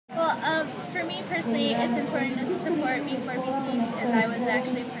me personally, it's important to support B4BC because I was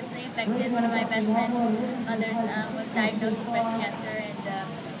actually personally affected. One of my best friend's mothers was diagnosed with breast cancer,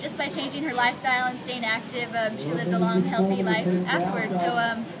 and just by changing her lifestyle and staying active, she lived a long, healthy life afterwards.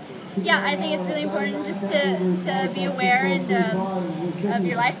 So, yeah, I think it's really important just to be aware of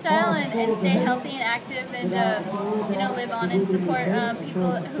your lifestyle and stay healthy and active, and live on and support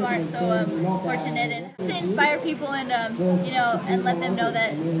people who aren't so fortunate, and to inspire people and and let them know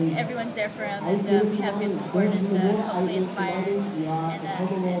that everyone's there for them, and we have good support, and hopefully inspire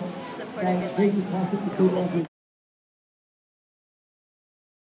and support a good life.